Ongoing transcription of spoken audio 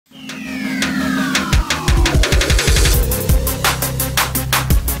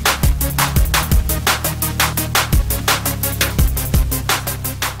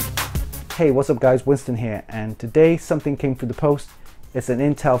Hey, what's up guys, Winston here, and today something came through the post. It's an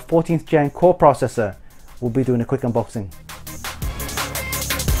Intel 14th gen core processor. We'll be doing a quick unboxing.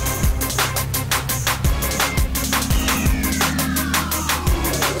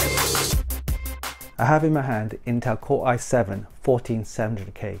 I have in my hand Intel Core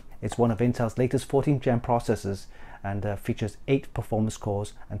i7-14700K. It's one of Intel's latest 14th gen processors and features 8 performance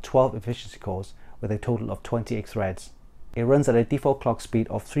cores and 12 efficiency cores with a total of 28 threads. It runs at a default clock speed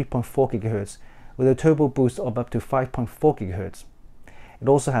of 3.4 GHz with a turbo boost of up to 5.4 GHz. It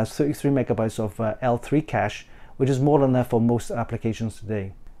also has 33 MB of L3 cache, which is more than enough for most applications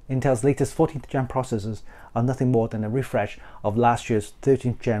today. Intel's latest 14th gen processors are nothing more than a refresh of last year's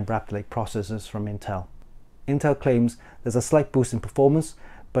 13th gen Raptor Lake processors from Intel. Intel claims there's a slight boost in performance,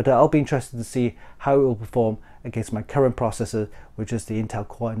 but I'll be interested to see how it will perform against my current processor, which is the Intel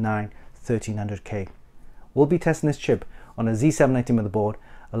Core i9-13700K. We'll be testing this chip on a Z790 motherboard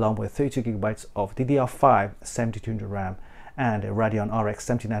along with 32 GB of DDR5-8266 RAM and a Radeon RX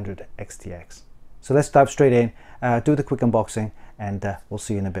 1700 XTX. So let's dive straight in, do the quick unboxing, and we'll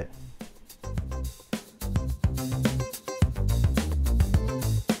see you in a bit.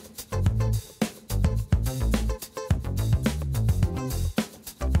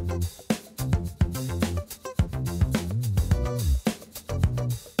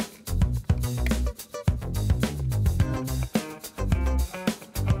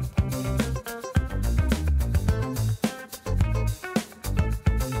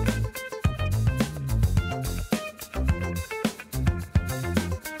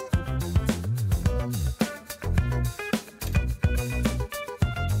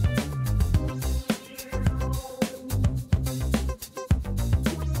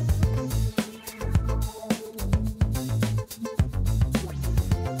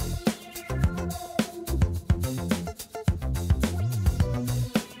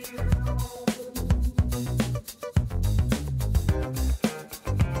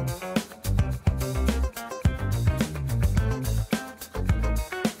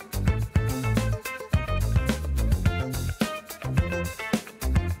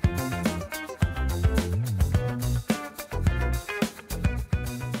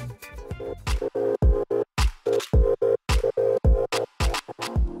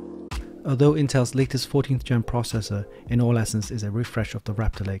 Although Intel's latest 14th gen processor in all essence is a refresh of the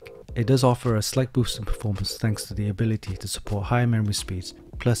Raptor Lake, it does offer a slight boost in performance thanks to the ability to support higher memory speeds,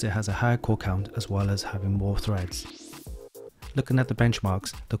 plus it has a higher core count as well as having more threads. Looking at the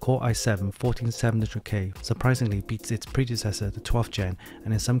benchmarks, the Core i7-14700K surprisingly beats its predecessor, the 12th gen,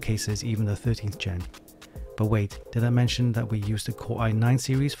 and in some cases even the 13th gen. But wait, did I mention that we used the Core i9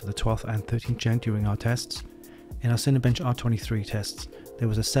 series for the 12th and 13th gen during our tests? In our Cinebench R23 tests, there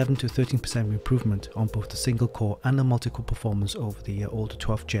was a 7 to 13% improvement on both the single core and the multi-core performance over the older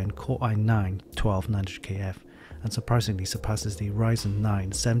 12th gen Core i9-12900KF, and surprisingly surpasses the Ryzen 9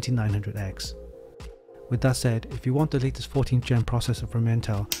 7900X. With that said, if you want the latest 14th gen processor from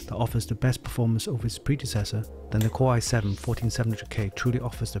Intel that offers the best performance over its predecessor, then the Core i7-14700K truly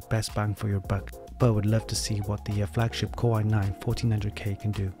offers the best bang for your buck, but I would love to see what the flagship Core i9-14700K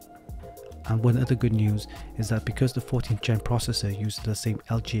can do. And one other good news is that because the 14th gen processor uses the same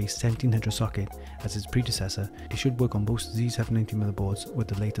LGA 1700 socket as its predecessor, it should work on most Z790 motherboards with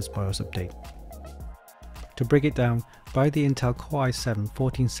the latest BIOS update. To break it down, buy the Intel Core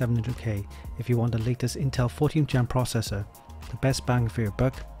i7-14700K if you want the latest Intel 14th gen processor, the best bang for your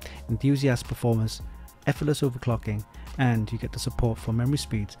buck, enthusiast performance, effortless overclocking, and you get the support for memory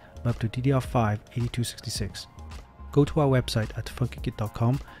speeds of up to DDR5-8266. Go to our website at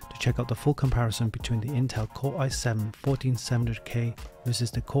Funkykit.com to check out the full comparison between the Intel Core i7-14700K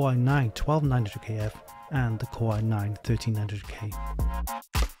versus the Core i9-12900KF and the Core i9-13900K.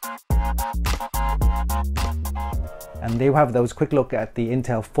 And there you have those quick look at the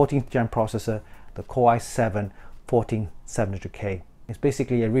Intel 14th gen processor, the Core i7-14700K. It's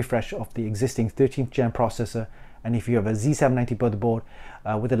basically a refresh of the existing 13th gen processor, and if you have a Z790 motherboard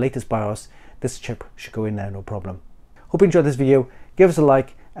with the latest BIOS, this chip should go in there no problem. Hope you enjoyed this video. Give us a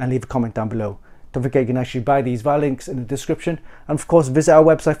like and leave a comment down below. Don't forget you can actually buy these via links in the description, and of course visit our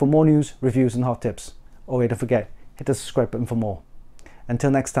website for more news, reviews and hot tips. Oh yeah, don't forget, hit the subscribe button for more.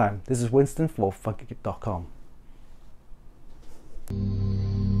 Until next time, this is Winston for Funkykit.com.